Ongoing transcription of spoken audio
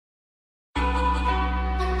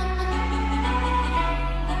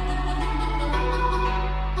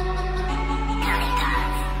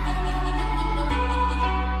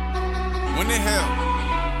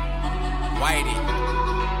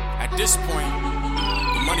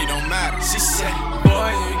The money don't matter. She said,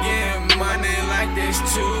 boy, you get money like this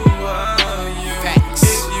too. Facts. If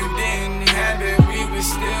you didn't have it, we would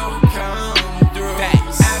still come through.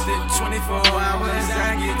 Facts. After 24 hours,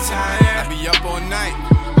 I get tired. I be up all night.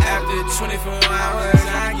 After 24 hours,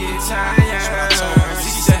 I get tired. She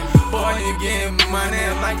said, boy, you get money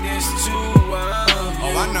like this too.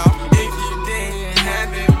 Oh, I know. If you didn't have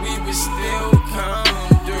it, we would still come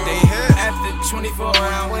through. They hit. After 24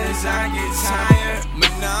 hours, I get tired.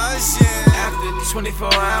 Menage. After 24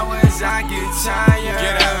 hours, I get tired.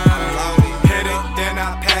 Get out. Hit it, then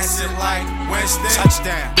I pass it like Winston.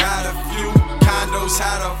 Touchdown. Got a few condos,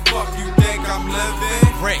 how the fuck you think I'm living?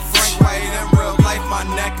 Rich. Frank White in real life, my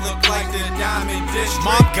neck look like the Diamond District.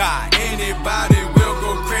 My guy. Anybody will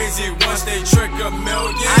go crazy once they trick $1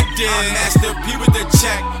 million. I did. I'm Master P with the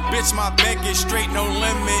check. Bitch, my bank is straight, no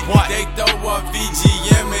limit. What? They throw up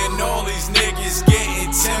VGM and all these niggas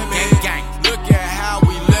getting timid. Gang. Look at how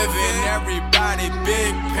we living. Everybody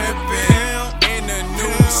big pimpin'. In the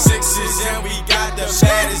new sixes, and we got the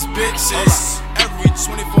baddest bitches. Every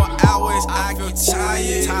 24 hours, I get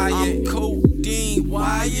tired. I'm codeine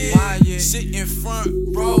wired. Sit in front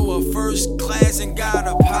row of first class and got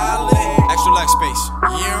a pilot. Extra leg space.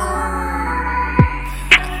 Yeah.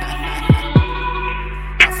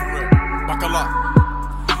 Not for real. Buckle up.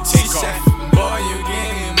 She Take said, off. boy, you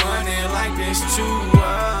getting money like this too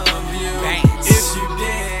of you. Banks. If you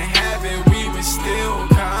didn't have it, we would still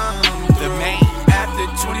come The through. main. After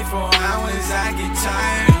 24 hours, I get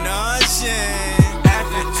tired. Menage.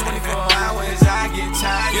 After 24 hours, I get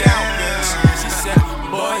tired. Get out, bitch. She said,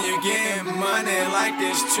 boy, you getting money like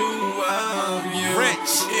this too of you.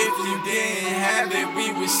 Rich. If you didn't have it,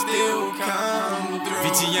 we would still come through.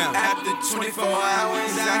 VTM. After 24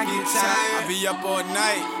 hours, I get tired. I be up all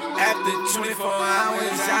night. After 24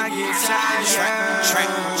 hours, I get tired. Track.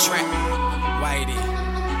 Whitey.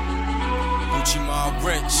 Gucci Mob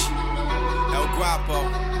Rich. El Guapo.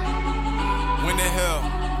 Winter Hill.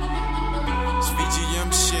 It's VGM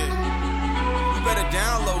shit. You better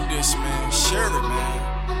download this, man. Share it, man.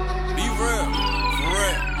 Be real. For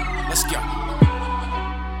real. Let's go.